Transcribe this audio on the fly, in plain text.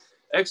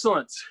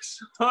Excellent.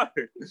 So,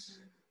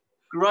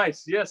 great.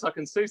 Yes, I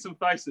can see some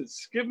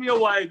faces. Give me a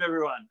wave,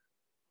 everyone.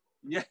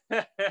 Yes,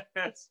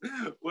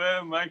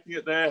 we're making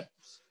it there.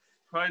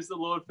 Praise the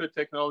Lord for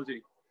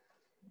technology.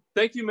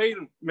 Thank you,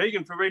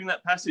 Megan, for reading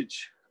that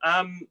passage.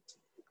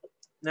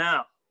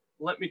 Now,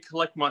 let me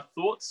collect my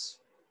thoughts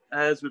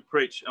as we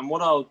preach. And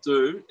what I'll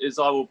do is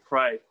I will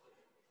pray.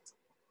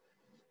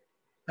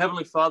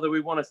 Heavenly Father,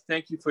 we want to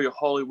thank you for your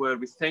holy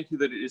word. We thank you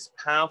that it is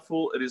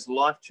powerful, it is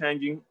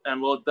life-changing,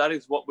 and Lord, that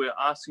is what we're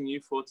asking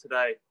you for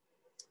today.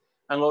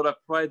 And Lord, I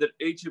pray that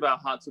each of our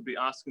hearts will be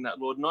asking that,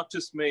 Lord, not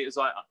just me as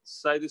I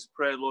say this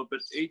prayer, Lord, but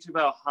each of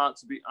our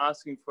hearts will be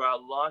asking for our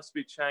lives to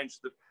be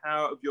changed, the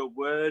power of your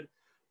word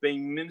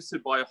being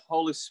ministered by your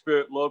Holy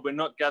Spirit, Lord. We're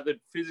not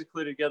gathered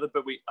physically together,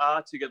 but we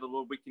are together,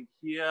 Lord. We can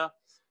hear.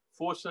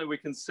 Fortunately, we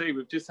can see.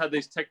 We've just had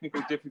these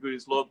technical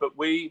difficulties, Lord, but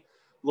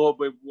Lord,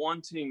 we're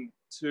wanting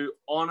to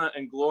honor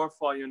and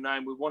glorify your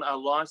name. We want our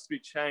lives to be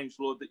changed,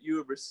 Lord, that you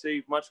have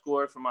received much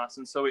glory from us.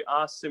 And so we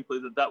ask simply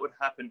that that would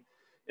happen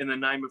in the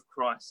name of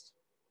Christ.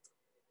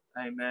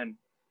 Amen.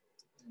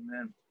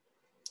 Amen.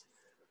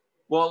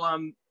 Well,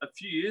 a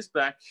few years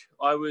back,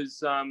 I was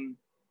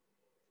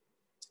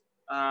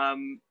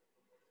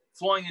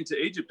flying into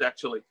Egypt,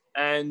 actually.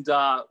 And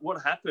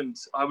what happened,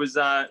 I was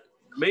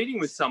meeting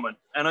with someone,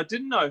 and I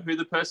didn't know who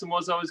the person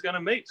was I was going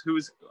to meet, who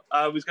was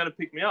going to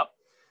pick me up.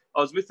 I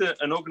was with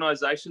an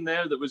organization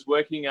there that was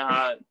working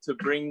to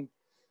bring,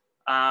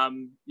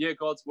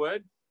 God's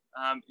word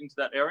into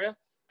that area.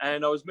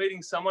 And I was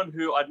meeting someone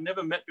who I'd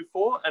never met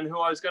before and who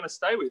I was going to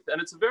stay with.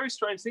 And it's a very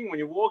strange thing when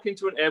you walk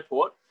into an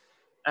airport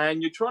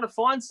and you're trying to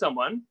find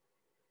someone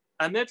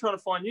and they're trying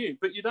to find you,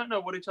 but you don't know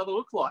what each other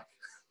look like.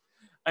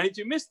 And if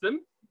you miss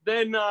them,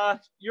 then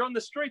you're on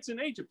the streets in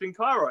Egypt, in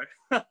Cairo.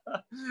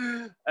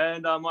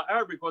 And my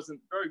Arabic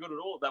wasn't very good at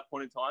all at that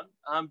point in time.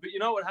 But you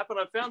know what happened?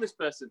 I found this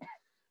person.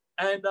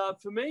 And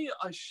for me,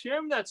 I share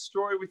that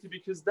story with you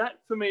because that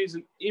for me is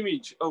an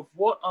image of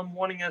what I'm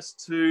wanting us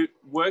to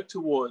work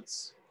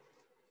towards.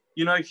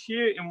 You know,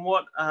 here in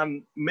what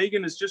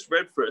Megan has just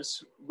read for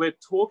us, we're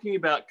talking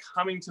about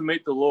coming to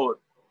meet the Lord.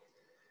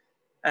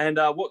 And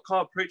what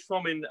Kyle preached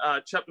from in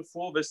chapter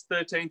 4, verse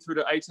 13 through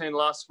to 18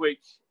 last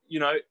week, you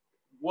know,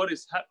 what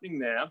is happening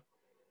there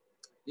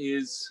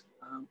is,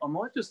 I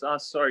might just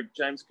ask, sorry,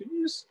 James, could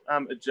you just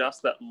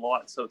adjust that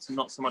light so it's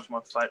not so much my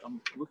face? I'm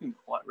looking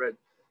quite red.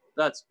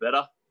 That's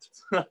better.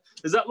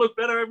 Does that look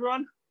better,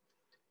 everyone?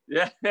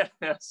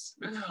 Yes.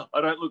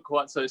 I don't look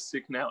quite so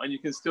sick now, and you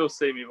can still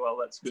see me well.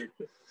 That's good.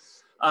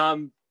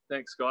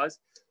 Thanks, guys.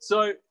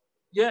 So,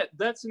 yeah,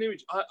 that's an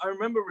image. I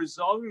remember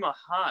resolving my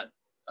heart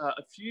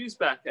a few years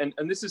back, and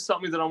this is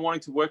something that I'm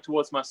wanting to work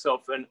towards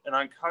myself, and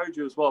I encourage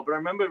you as well. But I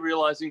remember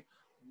realizing,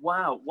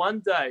 wow,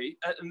 one day,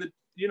 and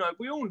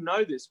we all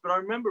know this, but I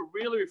remember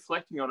really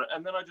reflecting on it,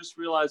 and then I just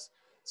realized,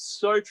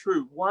 so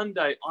true, one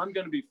day I'm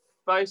going to be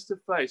face to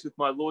face with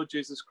my Lord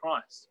Jesus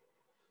Christ.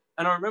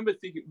 And I remember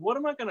thinking, what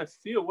am I going to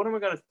feel? What am I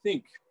going to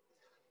think?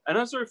 And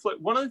as I reflect,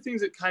 one of the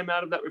things that came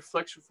out of that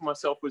reflection for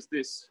myself was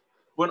this: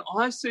 when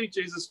I see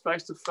Jesus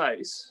face to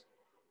face,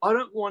 I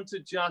don't want to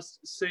just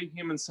see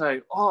him and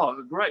say,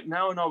 oh, great,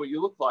 now I know what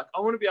you look like. I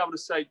want to be able to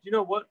say, you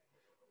know what,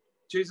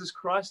 Jesus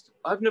Christ,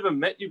 I've never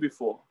met you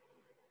before,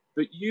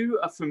 but you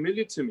are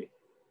familiar to me.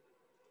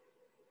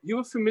 You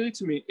are familiar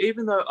to me,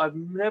 even though I've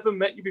never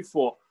met you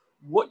before.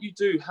 What you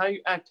do, how you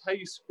act, how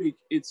you speak,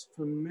 it's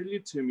familiar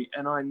to me,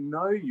 and I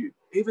know you.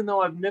 Even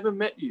though I've never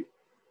met you,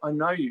 I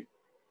know you.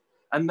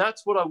 And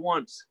that's what I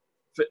want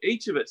for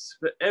each of us,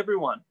 for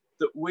everyone,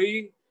 that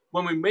when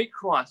we meet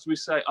Christ, we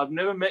say, I've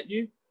never met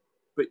you,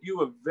 but you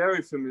are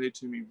very familiar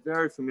to me,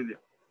 very familiar.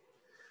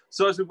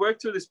 So as we work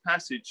through this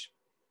passage,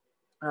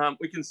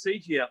 we can see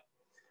here,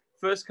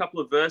 first couple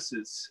of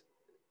verses,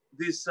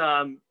 this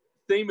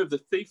theme of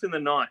the thief in the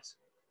night.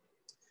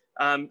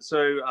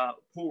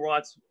 Paul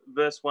writes,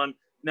 verse 1,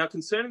 now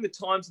concerning the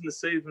times and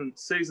the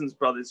seasons,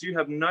 brothers, you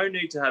have no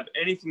need to have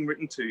anything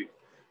written to you,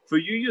 for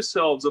you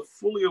yourselves are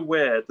fully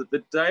aware that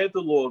the day of the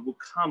Lord will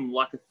come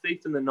like a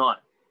thief in the night.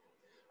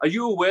 Are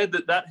you aware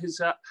that is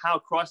how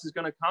Christ is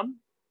going to come,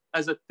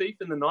 as a thief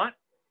in the night?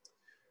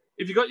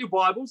 If you've got your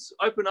Bibles,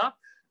 open up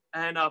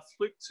and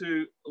flick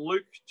to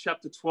Luke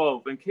chapter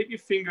 12 and keep your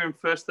finger in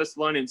 1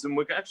 Thessalonians. And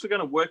we're actually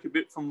going to work a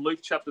bit from Luke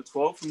chapter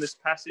 12 from this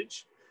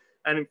passage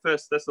and in 1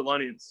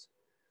 Thessalonians.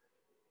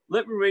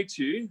 Let me read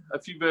to you a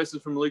few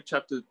verses from Luke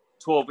chapter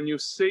 12, and you'll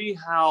see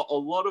how a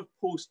lot of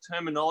Paul's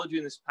terminology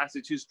in this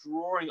passage is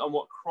drawing on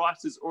what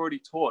Christ has already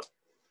taught.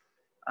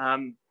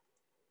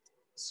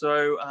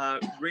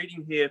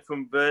 Reading here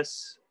from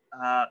verse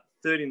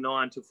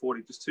 39 to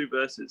 40, just two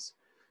verses,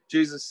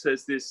 Jesus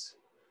says this,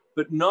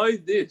 but know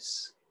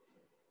this,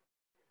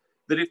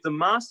 that if the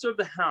master of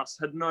the house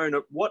had known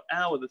at what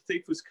hour the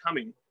thief was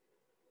coming,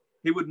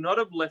 he would not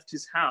have left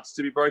his house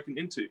to be broken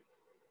into.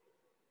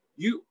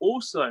 You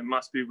also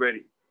must be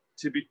ready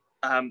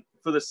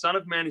for the Son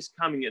of Man is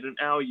coming at an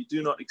hour you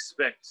do not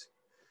expect.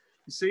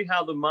 You see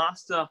how the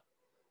master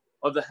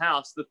of the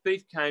house, the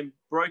thief came,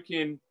 broke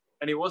in,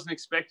 and he wasn't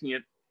expecting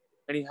it,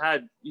 and he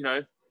had,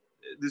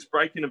 this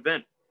break-in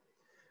event.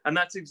 And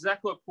that's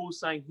exactly what Paul's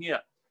saying here.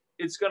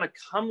 It's going to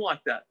come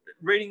like that.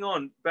 Reading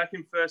on, back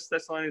in 1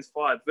 Thessalonians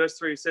 5, verse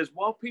 3, it says,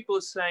 while people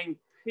are saying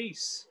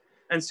peace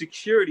and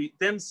security,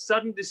 then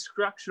sudden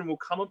destruction will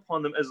come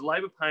upon them as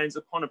labor pains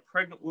upon a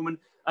pregnant woman,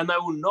 and they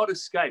will not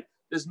escape.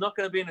 There's not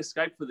going to be an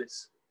escape for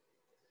this.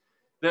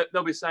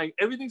 They'll be saying,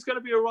 everything's going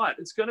to be all right.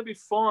 It's going to be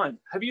fine.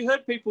 Have you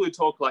heard people who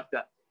talk like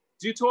that?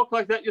 Do you talk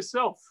like that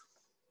yourself?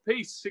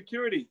 Peace,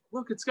 security.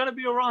 Look, it's going to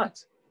be all right.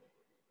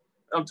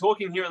 I'm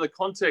talking here in the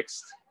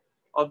context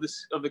of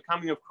the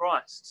coming of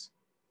Christ.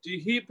 Do you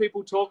hear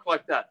people talk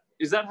like that?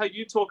 Is that how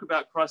you talk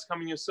about Christ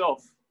coming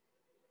yourself?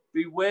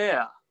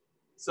 Beware,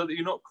 so that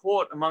you're not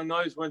caught among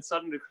those when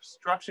sudden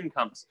destruction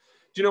comes.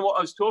 Do you know what?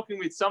 I was talking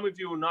with, some of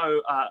you will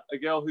know a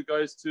girl who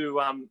goes to,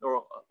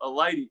 or a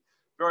lady,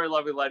 very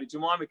lovely lady,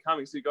 Jemima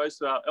Cummings, who goes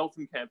to our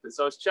Eltham campus.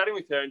 I was chatting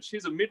with her, and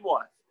she's a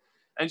midwife.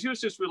 And she was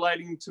just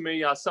relating to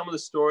me some of the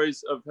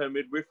stories of her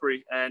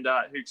midwifery and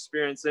her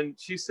experience. And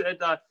she said,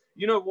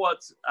 you know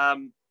what,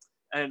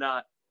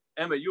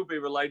 Emma, you'll be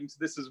relating to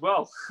this as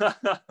well.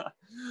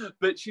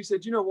 But she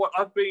said, you know what,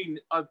 I've been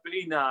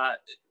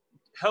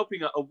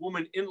helping a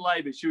woman in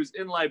labor. She was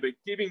in labor,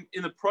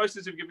 in the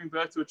process of giving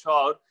birth to a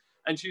child.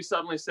 And she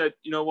suddenly said,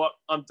 you know what,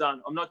 I'm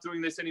done. I'm not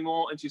doing this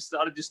anymore. And she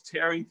started just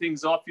tearing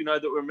things off, you know,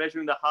 that were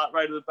measuring the heart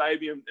rate of the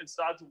baby, and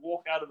started to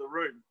walk out of the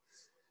room.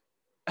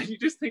 And you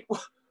just think,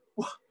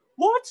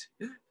 what?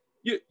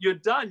 You're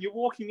done. You're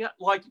walking out.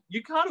 Like,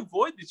 you can't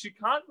avoid this. You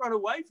can't run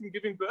away from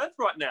giving birth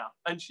right now.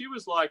 And she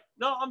was like,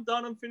 no, I'm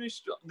done. I'm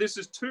finished. This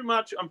is too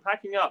much. I'm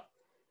packing up.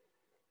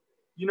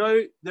 You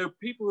know, there are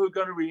people who are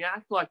going to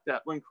react like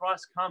that when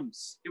Christ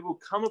comes. It will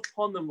come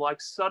upon them like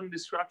sudden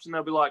disruption.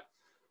 They'll be like,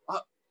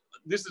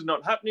 this is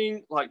not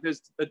happening. Like,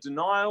 there's a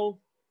denial.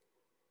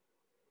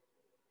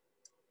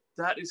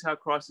 That is how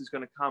Christ is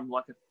going to come,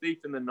 like a thief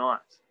in the night.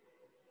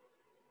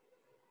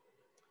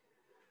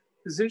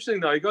 It's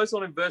interesting, though. He goes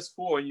on in verse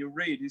 4, and you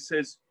read, he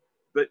says,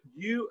 but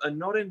you are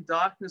not in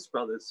darkness,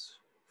 brothers,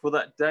 for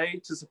that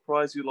day to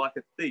surprise you like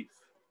a thief.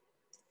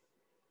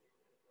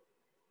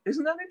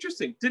 Isn't that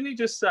interesting? Didn't he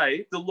just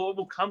say the Lord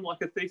will come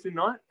like a thief in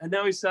the night? And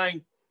now he's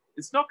saying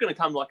it's not going to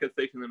come like a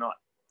thief in the night.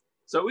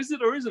 So is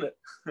it or isn't it?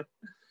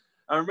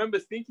 I remember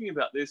thinking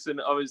about this, and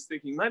I was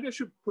thinking maybe I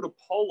should put a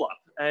poll up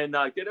and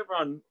get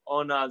everyone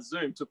on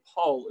Zoom to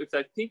poll if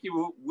they think he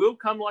will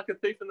come like a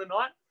thief in the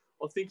night,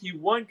 or think he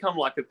won't come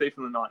like a thief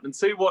in the night, and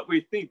see what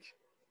we think.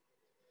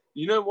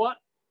 You know what?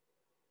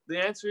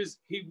 The answer is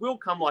he will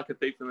come like a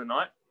thief in the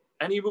night,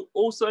 and he will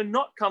also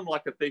not come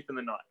like a thief in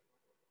the night.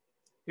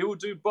 He will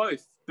do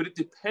both, but it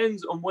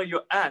depends on where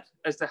you're at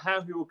as to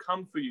how he will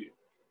come for you.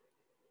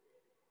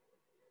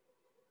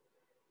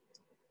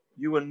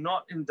 You are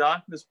not in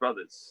darkness,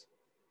 brothers,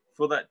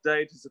 for that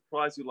day to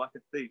surprise you like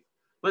a thief.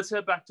 Let's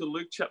head back to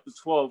Luke chapter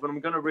 12, and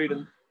I'm going to read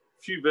a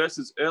few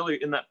verses earlier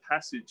in that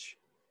passage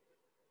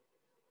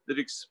that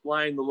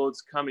explain the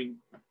Lord's coming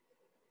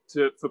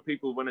for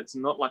people when it's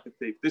not like a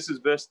thief. This is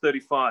verse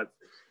 35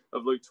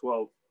 of Luke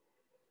 12.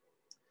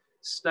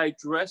 Stay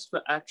dressed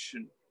for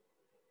action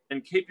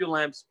and keep your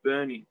lamps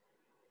burning,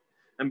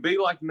 and be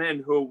like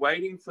men who are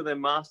waiting for their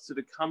master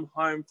to come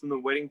home from the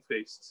wedding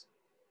feast,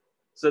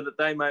 so that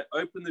they may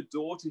open the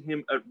door to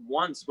him at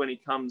once when he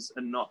comes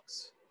and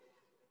knocks.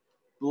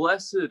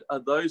 Blessed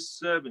are those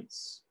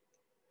servants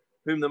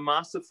whom the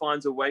master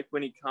finds awake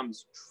when he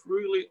comes.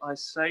 Truly I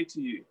say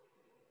to you,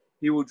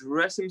 he will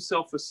dress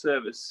himself for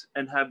service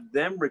and have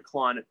them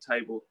recline at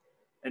table,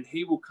 and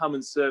he will come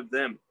and serve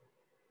them.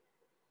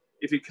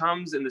 If he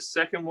comes in the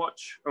second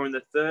watch or in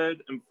the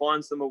third and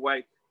finds them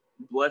awake,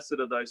 blessed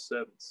are those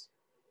servants.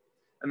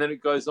 And then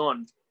it goes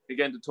on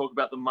again to talk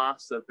about the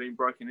master being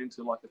broken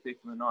into like a thief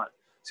in the night.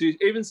 So you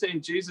even see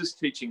in Jesus'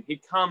 teaching, he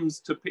comes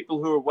to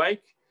people who are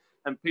awake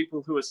and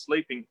people who are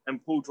sleeping,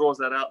 and Paul draws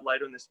that out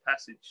later in this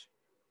passage.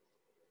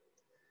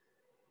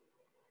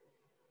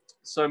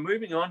 So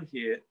moving on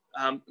here,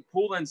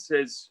 Paul then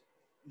says,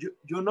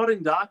 you're not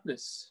in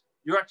darkness.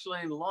 You're actually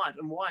in light.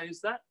 And why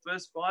is that?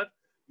 Verse 5,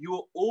 you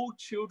are all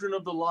children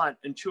of the light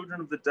and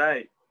children of the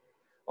day.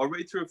 I'll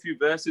read through a few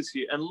verses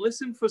here and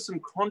listen for some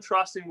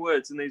contrasting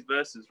words in these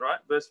verses, right?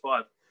 Verse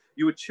 5,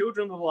 you are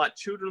children of the light,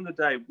 children of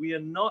the day. We are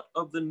not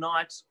of the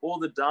night or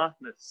the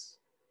darkness.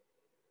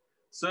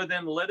 So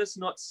then let us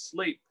not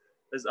sleep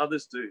as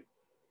others do,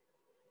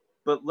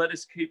 but let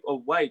us keep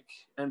awake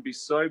and be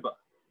sober.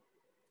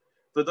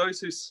 For those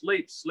who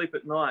sleep, sleep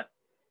at night,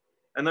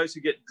 and those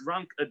who get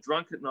drunk are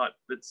drunk at night.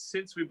 But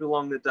since we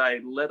belong the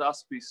day, let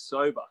us be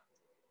sober.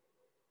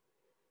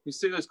 You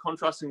see those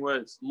contrasting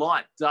words: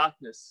 light,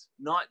 darkness,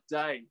 night,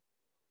 day,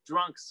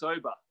 drunk,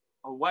 sober,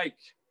 awake,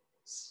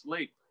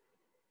 sleep.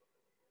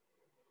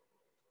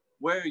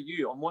 Where are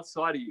you? On what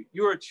side are you?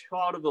 You're a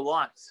child of the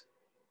light.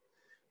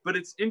 But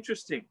it's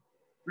interesting.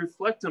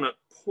 Reflect on it.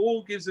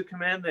 Paul gives a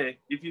command there.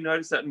 If you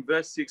notice that in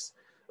verse 6,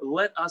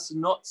 let us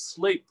not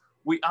sleep.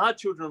 We are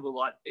children of the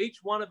light. Each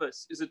one of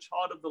us is a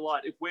child of the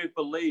light if we've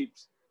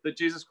believed that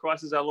Jesus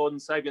Christ is our Lord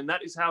and Savior. And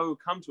that is how he will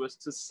come to us,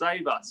 to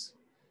save us.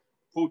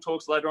 Paul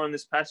talks later on in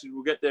this passage,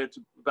 we'll get there,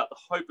 about the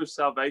hope of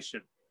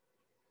salvation.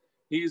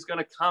 He is going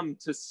to come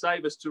to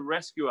save us, to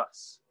rescue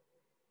us.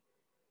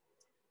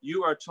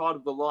 You are a child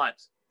of the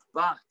light,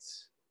 but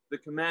the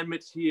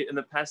commandment here in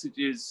the passage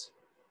is,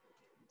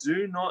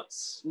 do not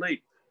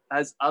sleep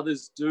as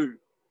others do.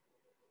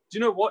 Do you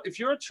know what? If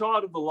you're a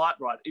child of the light,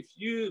 right, if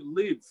you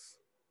live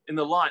in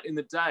the light in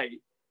the day,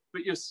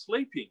 but you're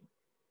sleeping,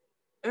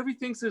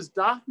 everything says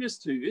darkness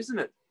to you, isn't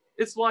it?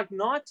 It's like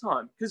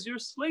nighttime because you're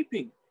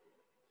sleeping.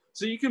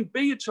 So you can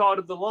be a child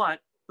of the light,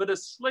 but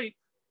asleep,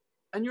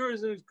 and you're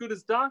as good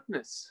as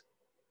darkness.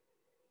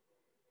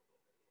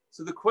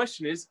 So the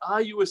question is,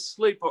 are you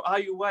asleep or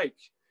are you awake?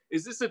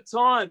 Is this a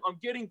time, I'm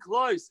getting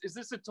close, is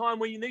this a time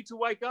where you need to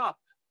wake up?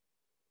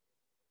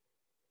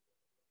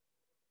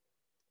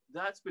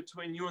 That's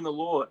between you and the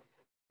Lord.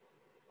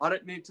 I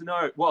don't need to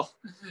know. Well,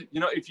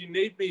 if you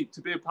need me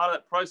to be a part of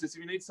that process,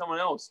 if you need someone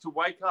else to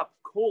wake up,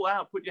 call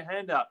out, put your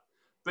hand out.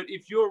 But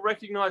if you're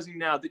recognizing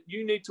now that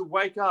you need to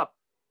wake up,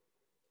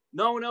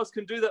 no one else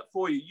can do that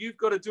for you. You've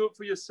got to do it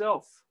for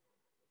yourself.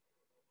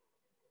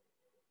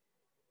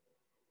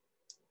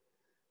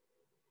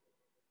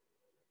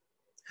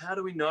 How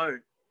do we know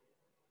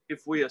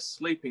if we are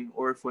sleeping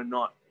or if we're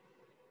not?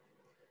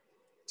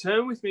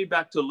 Turn with me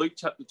back to Luke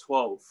chapter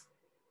 12,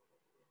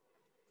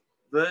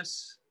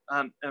 verse,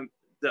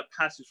 that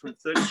passage from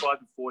 35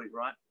 to 40,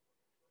 right?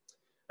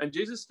 And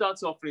Jesus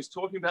starts off and he's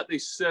talking about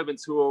these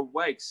servants who are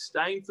awake,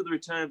 staying for the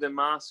return of their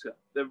master.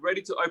 They're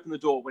ready to open the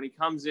door when he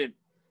comes in.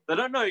 They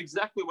don't know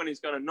exactly when he's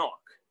going to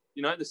knock,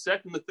 the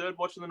second, the third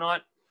watch of the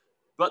night,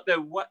 but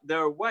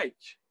they're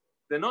awake.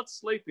 They're not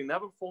sleeping. They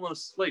haven't fallen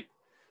asleep.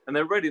 And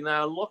they're ready. And they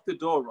unlock the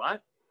door, right?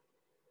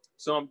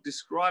 So I'm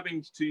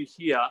describing to you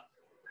here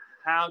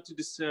how to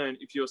discern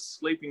if you're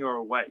sleeping or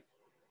awake.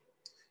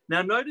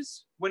 Now,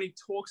 notice when he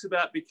talks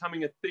about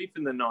becoming a thief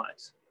in the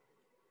night,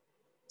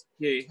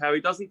 here, how he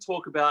doesn't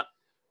talk about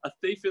a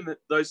thief in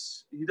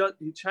those. He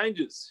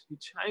changes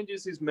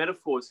his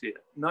metaphors here.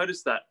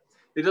 Notice that.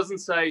 He doesn't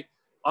say,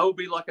 I will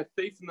be like a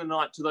thief in the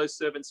night to those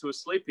servants who are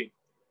sleeping.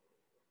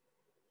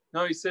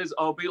 No, he says,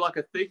 I'll be like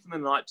a thief in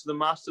the night to the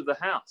master of the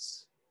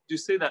house. Do you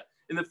see that?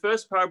 In the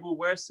first parable,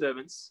 we're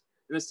servants.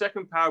 In the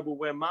second parable,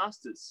 we're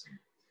masters.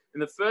 In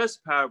the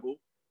first parable,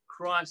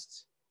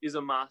 Christ is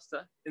a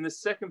master. In the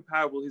second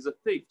parable, he's a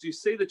thief. Do you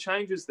see the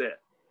changes there?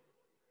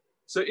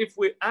 So if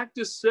we act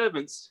as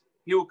servants,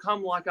 he will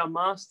come like our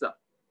master.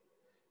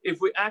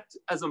 If we act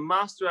as a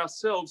master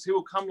ourselves, he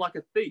will come like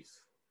a thief.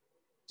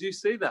 Do you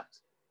see that?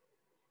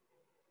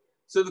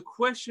 So the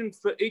question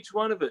for each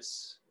one of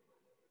us,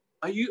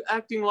 are you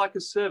acting like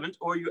a servant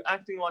or are you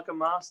acting like a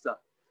master?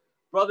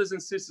 Brothers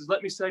and sisters,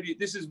 let me say to you,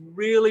 this is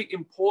really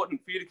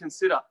important for you to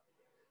consider.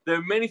 There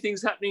are many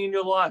things happening in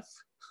your life.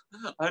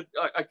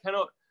 I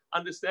cannot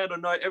understand or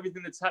know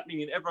everything that's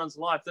happening in everyone's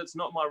life. That's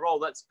not my role.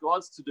 That's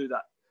God's to do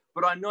that.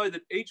 But I know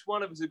that each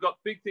one of us have got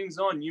big things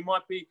on. You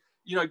might be,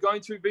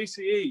 going through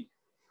BCE,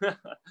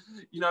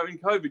 in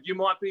COVID. You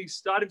might be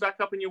starting back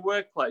up in your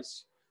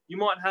workplace. You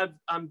might have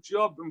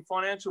job and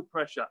financial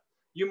pressure.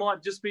 You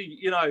might just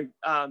be,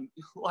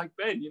 like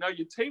Ben,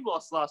 your team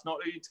lost last night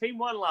or your team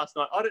won last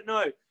night. I don't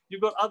know.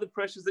 You've got other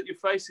pressures that you're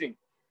facing.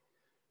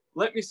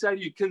 Let me say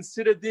to you,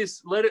 consider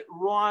this. Let it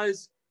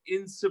rise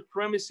in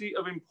supremacy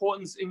of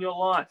importance in your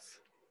life.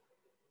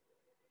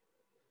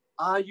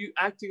 Are you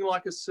acting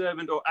like a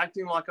servant or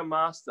acting like a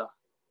master?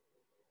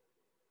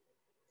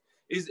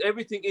 Is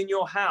everything in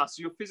your house,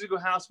 your physical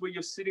house where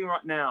you're sitting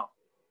right now,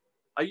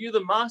 are you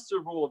the master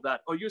of all of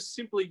that? Or you're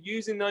simply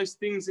using those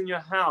things in your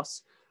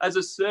house as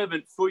a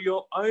servant for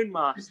your own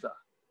master?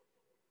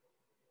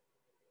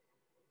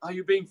 Are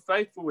you being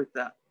faithful with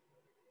that?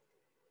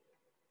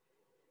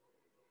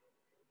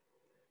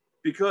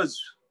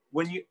 Because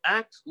when you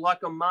act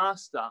like a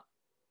master,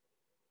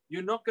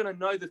 you're not going to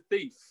know the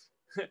thief.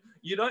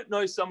 You don't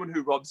know someone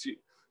who robs you.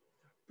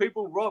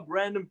 People rob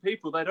random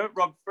people. They don't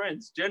rob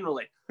friends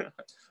generally.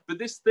 But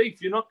this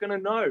thief, you're not going to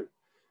know.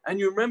 And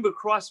you remember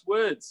Christ's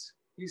words.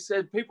 He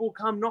said, people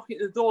come knocking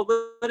at the door.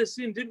 Let us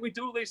in. Didn't we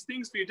do all these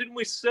things for you? Didn't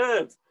we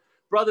serve?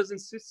 Brothers and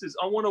sisters,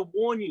 I want to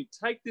warn you,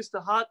 take this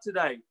to heart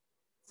today.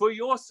 For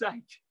your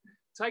sake,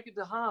 take it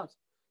to heart.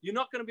 You're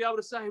not going to be able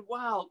to say,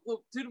 wow,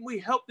 look, didn't we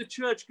help the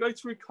church go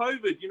through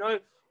COVID?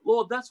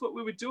 Lord, that's what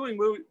we were doing.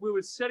 We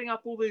were setting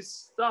up all this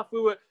stuff.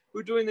 We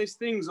were doing these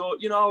things. Or,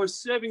 I was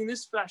serving in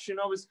this fashion.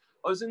 I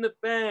was in the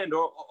band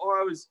or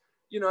I was,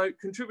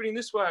 contributing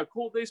this way. I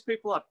called these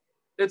people up.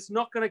 It's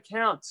not going to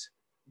count.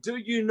 Do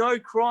you know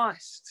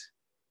Christ?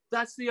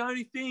 That's the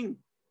only thing.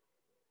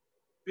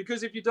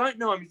 Because if you don't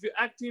know him, if you're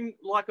acting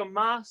like a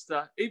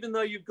master, even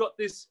though you've got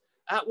this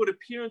outward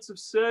appearance of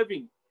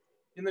serving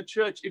in the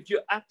church, if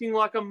you're acting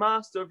like a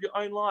master of your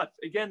own life,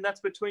 again, that's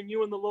between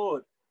you and the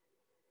Lord,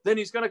 then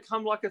he's going to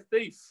come like a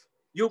thief.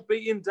 You'll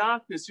be in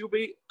darkness. You'll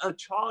be a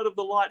child of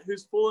the light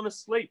who's fallen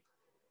asleep.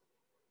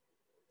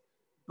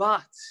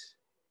 But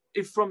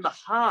if from the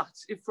heart,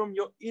 if from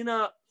your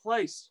inner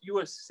place, you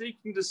are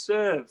seeking to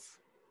serve,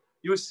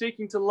 you are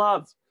seeking to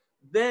love,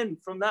 then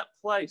from that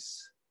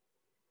place,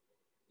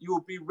 you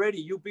will be ready.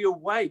 You'll be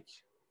awake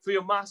for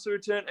your master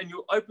return and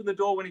you'll open the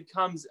door when he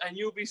comes and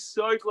you'll be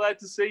so glad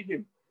to see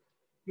him.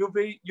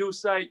 You'll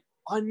say,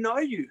 I know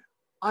you.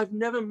 I've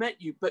never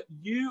met you, but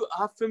you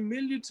are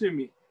familiar to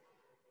me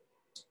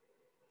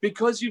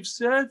because you've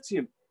served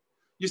him.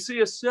 You see,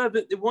 a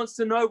servant that wants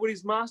to know what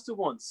his master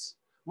wants.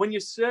 When you're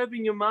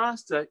serving your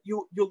master,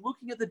 you're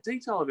looking at the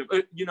detail of him.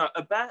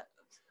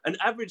 An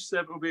average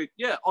servant will be,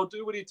 yeah, I'll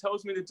do what he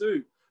tells me to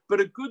do. But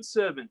a good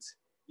servant,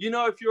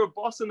 if you're a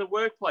boss in the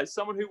workplace,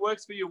 someone who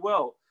works for you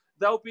well,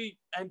 they'll be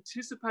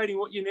anticipating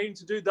what you need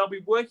to do. They'll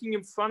be working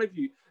in front of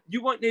you.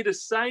 You won't need to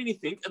say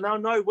anything, and they'll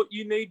know what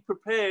you need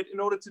prepared in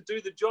order to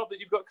do the job that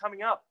you've got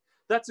coming up.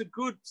 That's a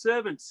good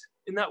servant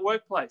in that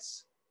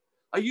workplace.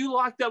 Are you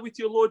like that with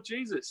your Lord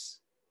Jesus?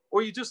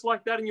 Or are you just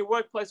like that in your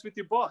workplace with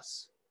your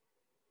boss?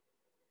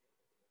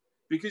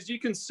 Because you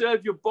can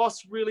serve your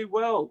boss really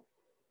well.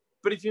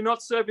 But if you're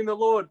not serving the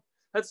Lord,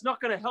 that's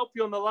not going to help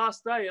you on the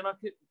last day. And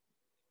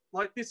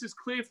this is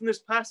clear from this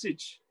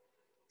passage.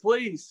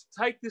 Please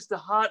take this to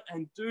heart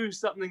and do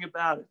something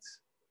about it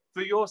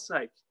for your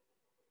sake.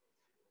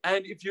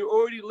 And if you're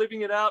already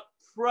living it out,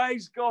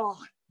 praise God,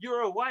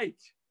 you're awake.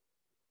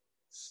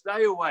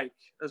 Stay awake,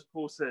 as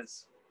Paul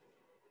says.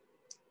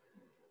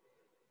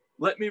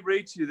 Let me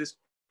read to you this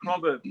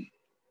proverb,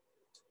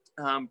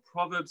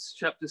 Proverbs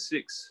chapter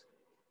 6.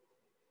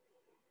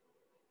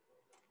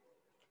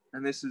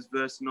 And this is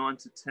verse 9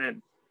 to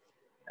 10.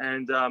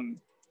 And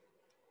 9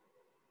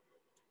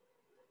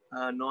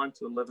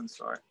 to 11,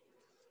 sorry.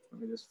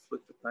 Let me just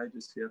flip the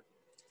pages here.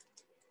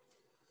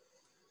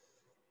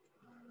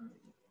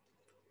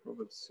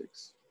 Proverbs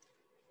 6.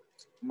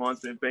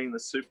 Reminds me of being in the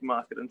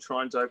supermarket and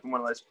trying to open one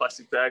of those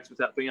plastic bags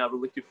without being able to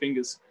lick your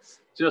fingers.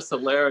 Just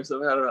hilarious.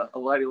 I've had a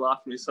lady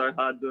laugh at me so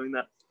hard doing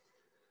that.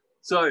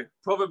 So,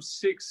 Proverbs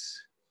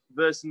 6,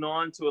 verse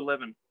 9 to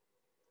 11.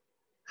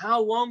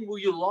 How long will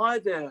you lie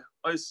there,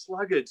 O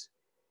sluggard?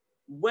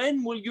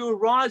 When will you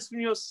arise from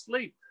your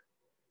sleep?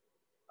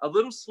 A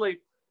little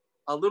sleep,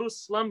 a little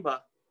slumber,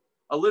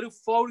 a little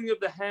folding of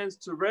the hands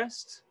to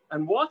rest.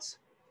 And what?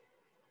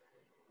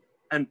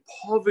 And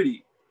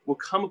poverty will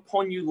come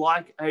upon you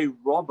like a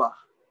robber,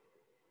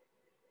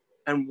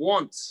 and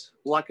want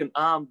like an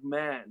armed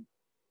man,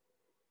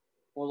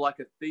 or like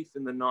a thief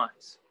in the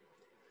night.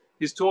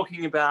 He's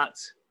talking about,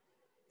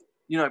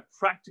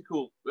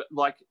 practical,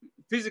 like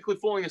physically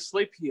falling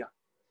asleep here.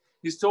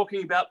 He's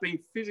talking about being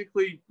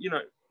physically,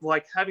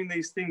 like having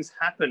these things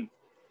happen,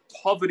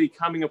 poverty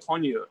coming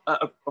upon you,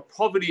 a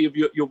poverty of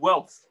your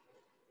wealth.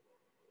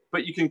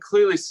 But you can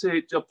clearly see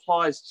it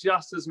applies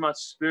just as much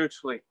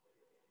spiritually.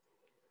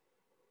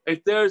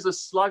 If there is a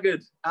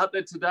sluggard out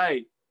there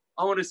today,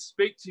 I want to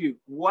speak to you.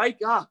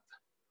 Wake up.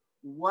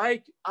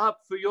 Wake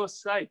up for your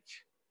sake.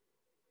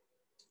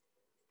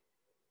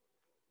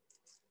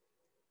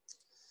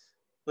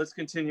 Let's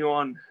continue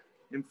on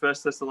in 1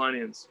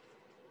 Thessalonians.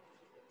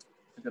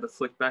 I've got to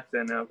flick back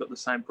there now. I've got the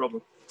same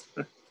problem.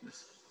 I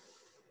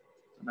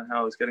don't know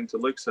how I was getting to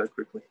Luke so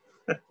quickly.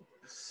 1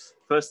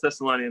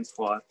 Thessalonians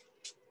 5.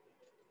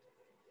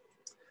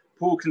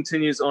 Paul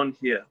continues on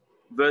here.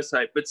 Verse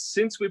 8, but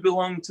since we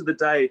belong to the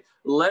day,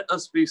 let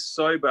us be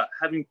sober,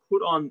 having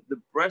put on the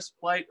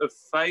breastplate of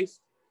faith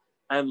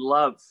and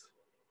love,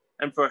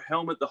 and for a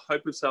helmet, the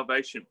hope of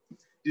salvation.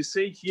 You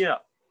see here,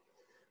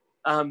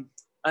 and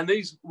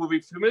these will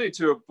be familiar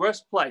to a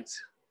breastplate,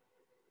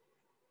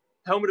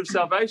 helmet of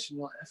salvation.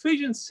 Like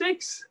Ephesians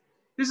 6,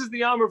 this is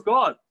the armor of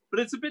God, but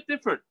it's a bit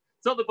different.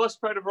 It's not the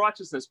breastplate of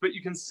righteousness, but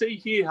you can see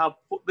here how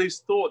these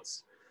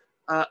thoughts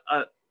are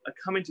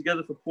coming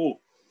together for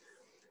Paul.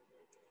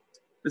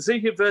 But see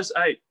here, verse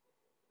 8.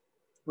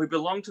 We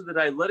belong to the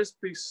day. Let us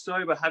be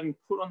sober, having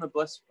put on the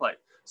breastplate.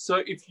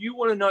 So if you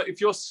want to know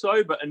if you're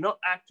sober and not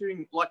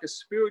acting like a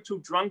spiritual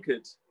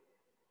drunkard,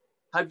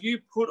 have you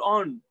put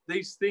on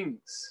these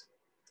things?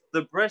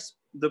 The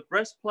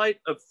breastplate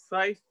of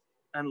faith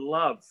and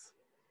love,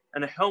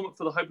 and a helmet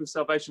for the hope of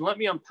salvation. Let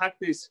me unpack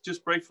this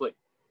just briefly.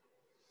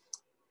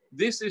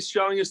 This is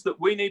showing us that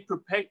we need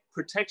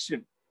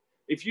protection.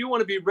 If you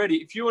want to be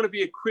ready, if you want to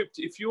be equipped,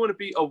 if you want to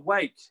be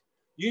awake,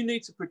 you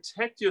need to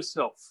protect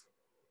yourself.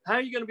 How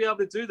are you going to be able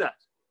to do that?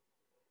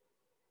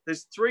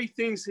 There's three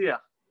things here.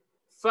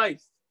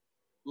 Faith,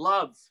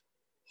 love,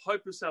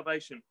 hope of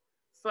salvation.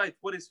 Faith,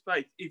 what is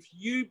faith? If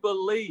you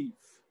believe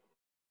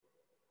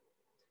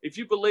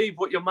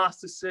what your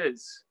master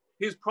says,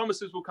 his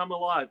promises will come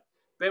alive.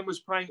 Ben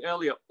was praying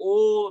earlier,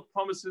 all the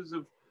promises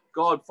of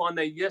God find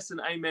their yes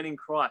and amen in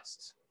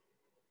Christ.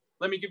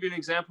 Let me give you an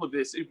example of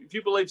this. If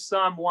you believe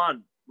Psalm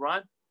 1,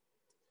 right,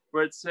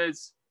 where it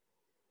says,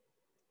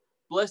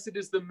 blessed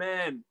is the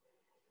man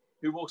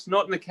who walks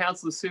not in the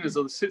counsel of sinners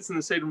or sits in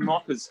the seat of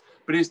mockers,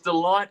 but his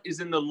delight is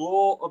in the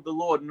law of the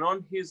Lord, and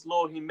on his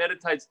law he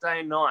meditates day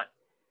and night.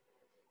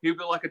 He'll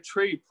be like a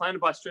tree planted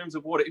by streams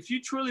of water. If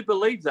you truly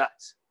believe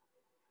that,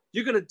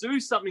 you're going to do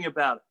something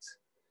about it,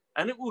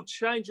 and it will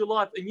change your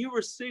life, and you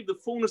receive the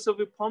fullness of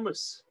your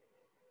promise.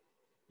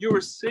 You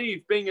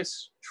receive being a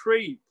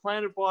tree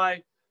planted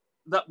by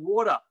that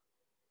water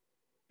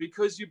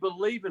because you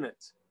believe in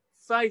it.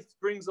 Faith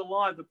brings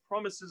alive the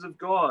promises of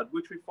God,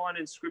 which we find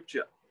in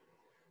Scripture.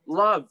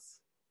 Love.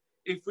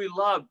 If we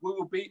love, we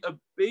will be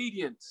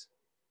obedient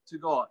to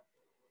God.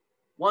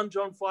 1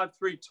 John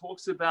 5:3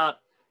 talks about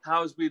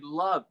how as we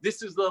love,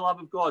 this is the love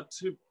of God,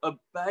 to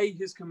obey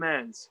his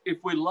commands. If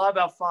we love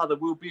our Father,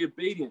 we'll be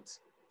obedient,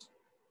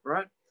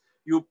 right?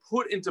 You'll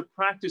put into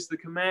practice the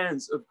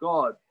commands of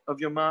God, of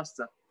your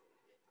master.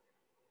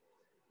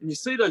 And you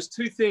see those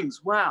two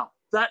things. Wow,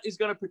 that is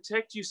going to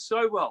protect you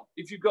so well.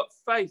 If you've got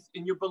faith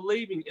and you're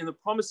believing in the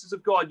promises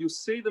of God, you'll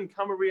see them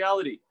come a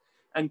reality.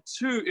 And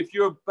two, if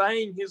you're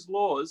obeying his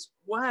laws,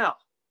 wow,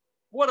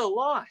 what a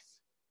life.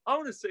 I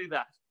want to see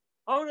that.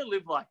 I want to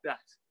live like that.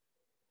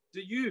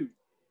 Do you?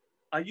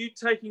 Are you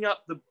taking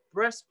up the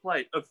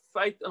breastplate of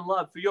faith and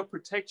love for your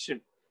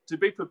protection, to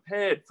be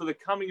prepared for the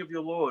coming of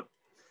your Lord?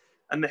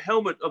 And the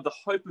helmet of the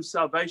hope of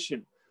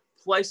salvation,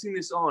 placing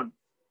this on.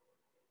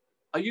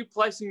 Are you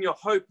placing your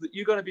hope that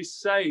you're going to be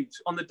saved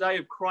on the day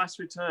of Christ's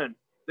return,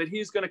 that he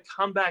is going to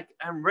come back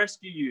and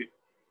rescue you?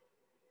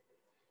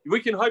 We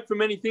can hope for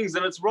many things,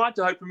 and it's right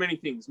to hope for many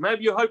things.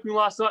 Maybe you're hoping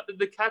last night that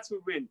the Cats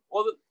would win,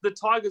 or that the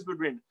Tigers would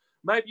win.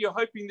 Maybe you're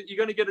hoping that you're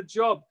going to get a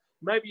job.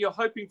 Maybe you're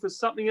hoping for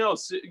something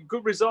else, a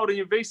good result in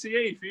your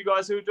VCE for you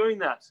guys who are doing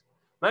that.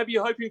 Maybe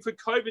you're hoping for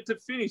COVID to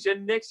finish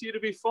and next year to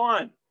be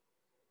fine.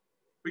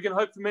 We can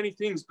hope for many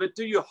things, but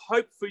do you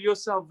hope for your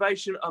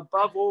salvation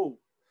above all?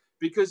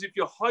 Because if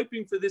you're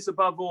hoping for this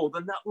above all,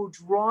 then that will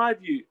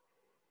drive you.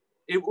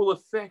 It will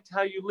affect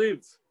how you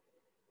live.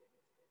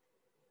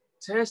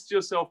 Test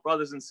yourself,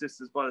 brothers and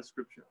sisters, by the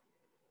scripture.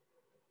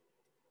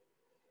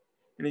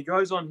 And he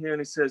goes on here and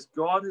he says,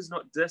 God has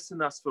not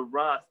destined us for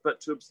wrath, but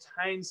to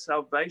obtain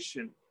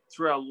salvation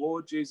through our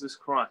Lord Jesus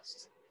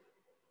Christ.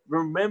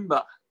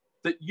 Remember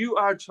that you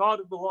are a child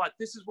of the light.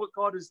 This is what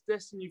God has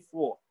destined you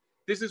for.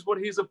 This is what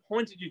he has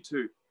appointed you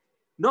to.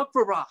 Not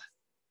for wrath.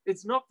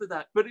 It's not for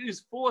that, but it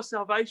is for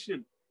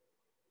salvation.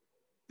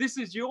 This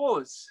is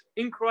yours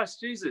in Christ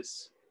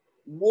Jesus.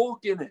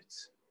 Walk in it.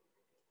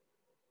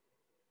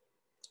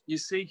 You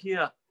see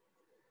here,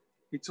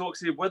 he talks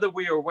here, whether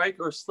we are awake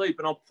or asleep.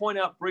 And I'll point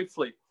out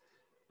briefly,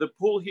 that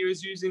Paul here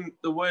is using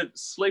the word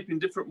sleep in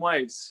different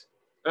ways.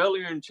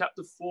 Earlier in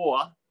chapter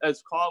 4,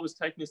 as Kyle was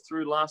taking us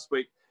through last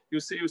week,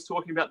 you'll see he was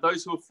talking about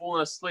those who have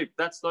fallen asleep.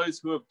 That's those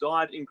who have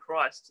died in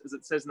Christ, as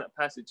it says in that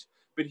passage.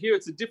 But here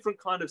it's a different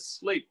kind of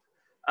sleep.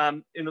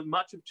 In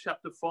much of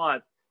chapter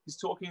 5, he's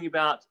talking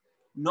about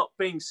not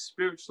being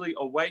spiritually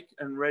awake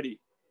and ready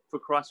for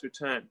Christ's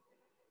return.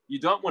 You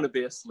don't want to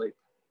be asleep.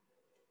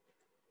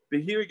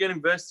 But here again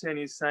in verse 10,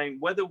 he's saying,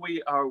 whether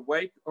we are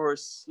awake or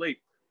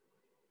asleep,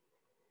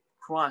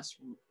 Christ,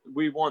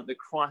 we want that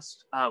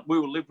Christ, we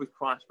will live with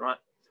Christ, right?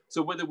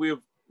 So whether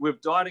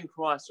we've died in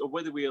Christ or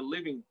whether we are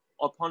living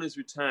upon his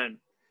return,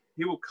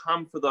 he will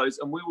come for those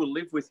and we will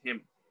live with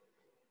him.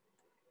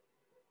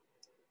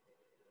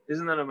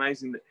 Isn't that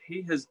amazing that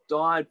he has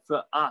died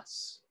for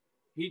us?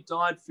 He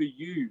died for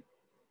you.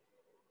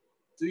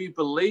 Do you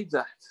believe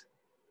that?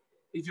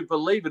 If you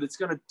believe it, it's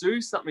going to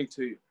do something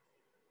to you.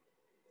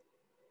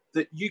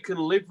 That you can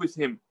live with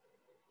him.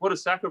 What a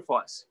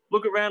sacrifice.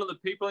 Look around at the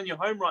people in your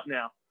home right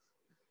now.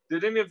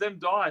 Did any of them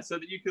die so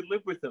that you could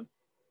live with them?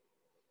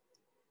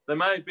 There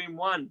may have been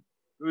one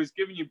who has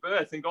given you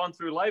birth and gone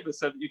through labor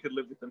so that you could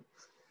live with them.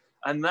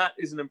 And that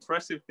is an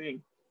impressive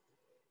thing.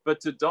 But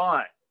to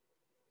die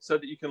so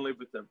that you can live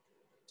with them.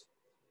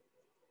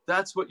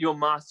 That's what your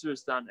master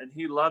has done, and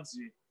he loves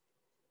you.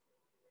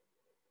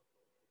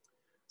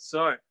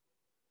 So,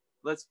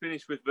 let's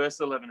finish with verse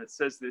 11. It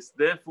says this,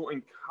 therefore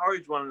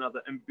encourage one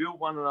another and build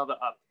one another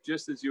up,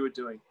 just as you are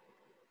doing.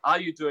 Are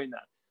you doing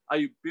that? Are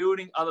you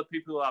building other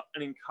people up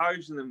and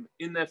encouraging them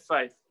in their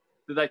faith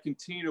that they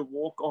continue to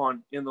walk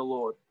on in the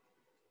Lord?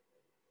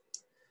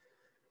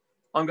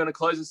 I'm going to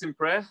close this in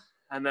prayer,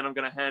 and then I'm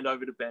going to hand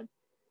over to Ben.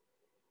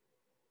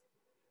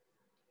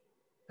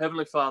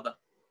 Heavenly Father,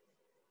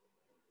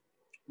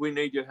 we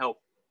need your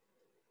help.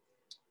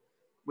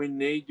 We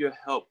need your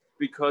help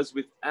because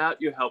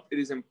without your help, it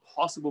is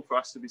impossible for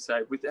us to be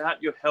saved.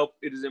 Without your help,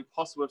 it is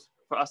impossible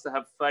for us to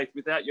have faith.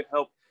 Without your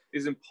help, it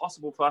is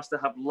impossible for us to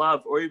have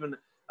love or even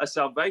a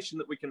salvation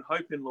that we can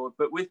hope in, Lord.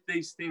 But with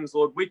these things,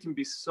 Lord, we can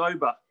be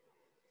sober.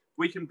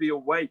 We can be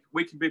awake.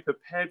 We can be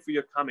prepared for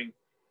your coming.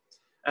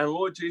 And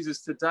Lord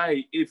Jesus,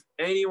 today, if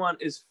anyone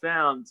is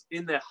found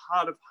in their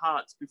heart of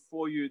hearts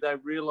before you, they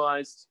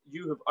realized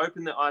you have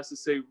opened their eyes to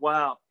see,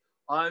 wow,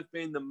 I've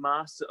been the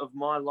master of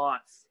my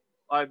life.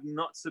 I've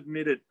not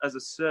submitted as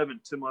a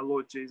servant to my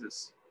Lord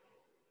Jesus.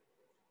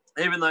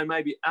 Even though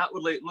maybe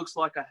outwardly it looks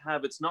like I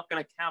have, it's not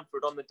going to count for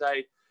it on the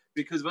day,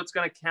 because what's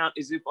going to count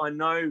is if I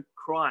know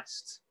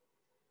Christ.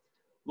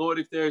 Lord,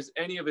 if there is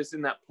any of us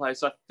in that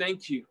place, I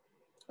thank you.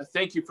 I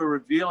thank you for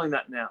revealing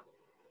that now,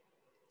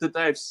 that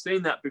they have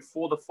seen that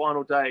before the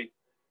final day,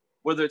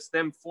 whether it's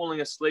them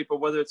falling asleep or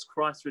whether it's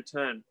Christ's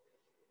return,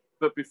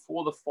 but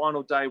before the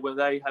final day where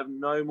they have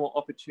no more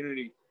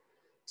opportunity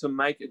to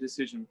make a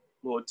decision,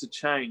 Lord, to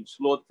change.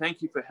 Lord,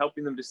 thank you for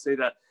helping them to see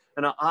that.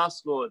 And I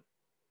ask, Lord,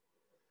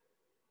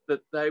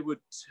 that they would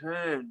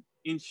turn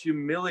in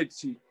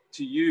humility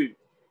to you,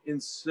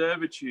 in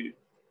servitude,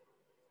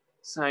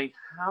 saying,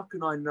 how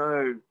can I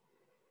know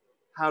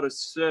how to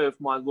serve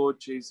my Lord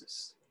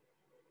Jesus?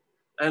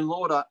 And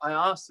Lord, I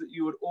ask that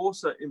you would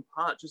also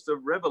impart just a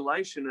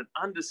revelation and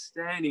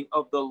understanding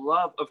of the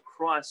love of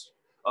Christ,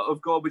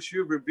 of God, which you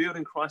have revealed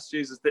in Christ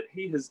Jesus, that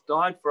he has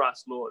died for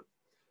us, Lord.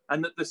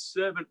 And that the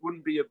service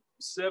wouldn't be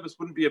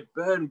a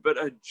burden, but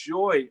a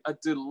joy, a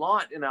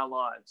delight in our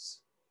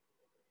lives.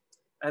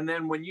 And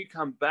then when you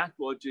come back,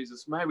 Lord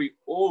Jesus, may we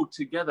all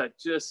together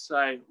just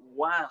say,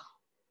 wow,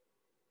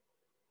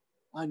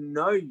 I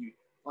know you.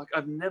 Like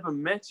I've never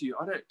met you.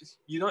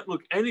 You don't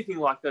look anything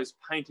like those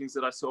paintings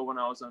that I saw when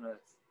I was on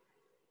earth.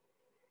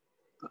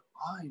 But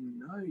I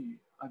know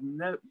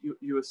you.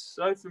 You are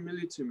so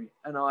familiar to me,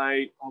 and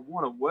I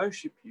want to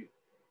worship you.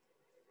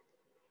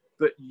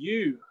 But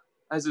you,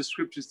 as the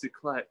scriptures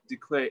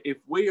declare, if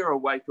we are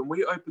awake and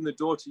we open the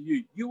door to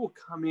you, you will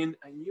come in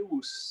and you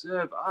will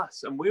serve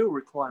us, and we will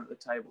recline at the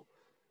table.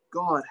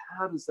 God,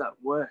 how does that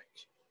work?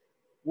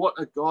 What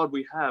a God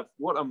we have.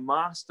 What a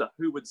master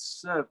who would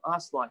serve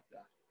us like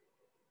that.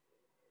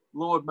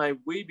 Lord, may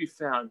we be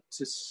found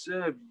to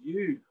serve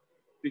you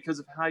because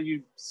of how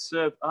you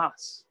serve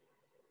us.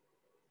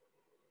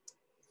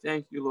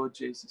 Thank you, Lord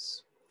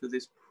Jesus, for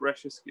this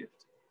precious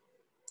gift.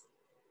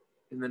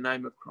 In the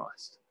name of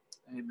Christ,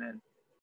 amen.